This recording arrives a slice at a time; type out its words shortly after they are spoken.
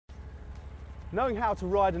Knowing how to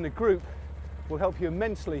ride in a group will help you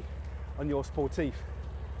immensely on your sportif.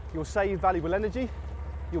 You'll save valuable energy,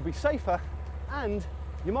 you'll be safer, and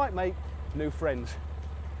you might make new friends.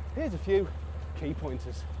 Here's a few key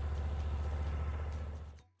pointers.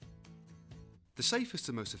 The safest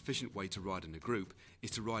and most efficient way to ride in a group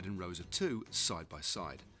is to ride in rows of 2 side by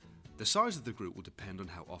side. The size of the group will depend on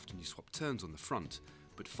how often you swap turns on the front,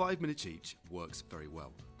 but 5 minutes each works very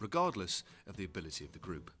well, regardless of the ability of the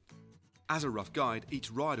group. As a rough guide, each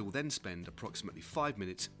rider will then spend approximately 5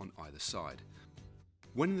 minutes on either side.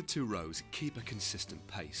 When in the 2 rows, keep a consistent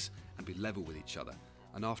pace and be level with each other,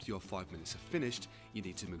 and after your 5 minutes are finished, you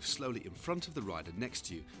need to move slowly in front of the rider next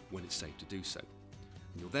to you when it's safe to do so.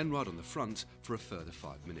 And you'll then ride on the front for a further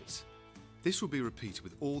 5 minutes. This will be repeated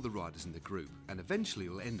with all the riders in the group, and eventually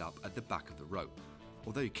you'll end up at the back of the row.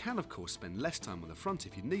 Although you can of course spend less time on the front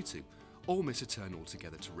if you need to, or miss a turn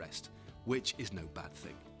altogether to rest, which is no bad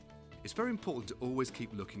thing. It's very important to always keep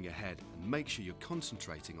looking ahead and make sure you're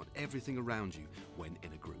concentrating on everything around you when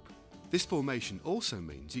in a group. This formation also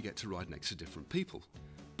means you get to ride next to different people,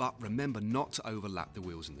 but remember not to overlap the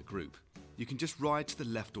wheels in the group. You can just ride to the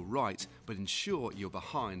left or right, but ensure you're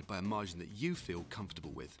behind by a margin that you feel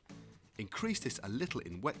comfortable with. Increase this a little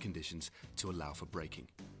in wet conditions to allow for braking.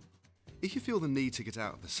 If you feel the need to get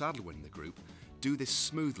out of the saddle when in the group, do this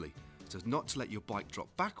smoothly so as not to let your bike drop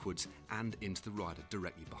backwards and into the rider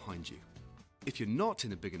directly behind you. If you're not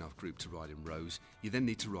in a big enough group to ride in rows, you then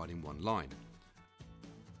need to ride in one line.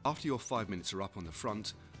 After your 5 minutes are up on the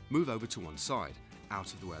front, move over to one side,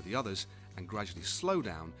 out of the way of the others, and gradually slow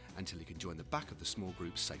down until you can join the back of the small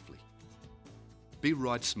group safely. Be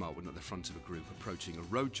ride smart when at the front of a group approaching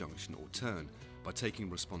a road junction or turn by taking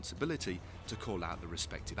responsibility to call out the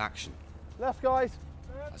respective action. Left, guys.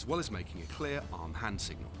 As well as making a clear arm-hand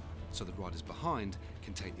signal, so that riders behind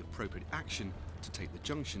can take the appropriate action to take the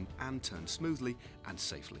junction and turn smoothly and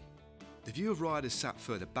safely. The view of riders sat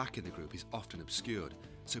further back in the group is often obscured,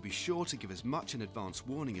 so be sure to give as much an advance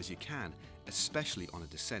warning as you can, especially on a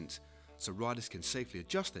descent, so riders can safely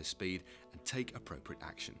adjust their speed and take appropriate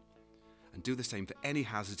action. And do the same for any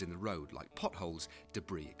hazards in the road like potholes,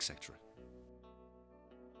 debris, etc.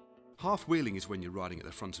 Half-wheeling is when you're riding at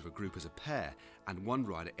the front of a group as a pair and one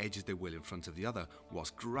rider edges their wheel in front of the other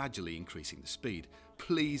whilst gradually increasing the speed.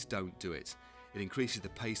 Please don't do it. It increases the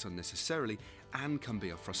pace unnecessarily and can be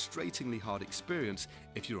a frustratingly hard experience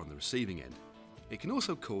if you're on the receiving end. It can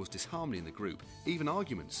also cause disharmony in the group, even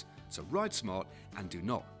arguments, so ride smart and do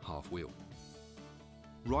not half-wheel.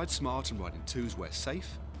 Ride smart and ride in 2s where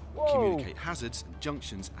safe, communicate hazards and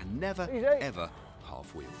junctions, and never, ever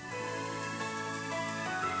half-wheel.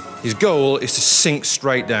 His goal is to sink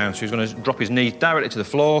straight down, so he's going to drop his knees directly to the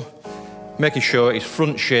floor, making sure his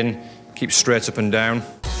front shin keeps straight up and down.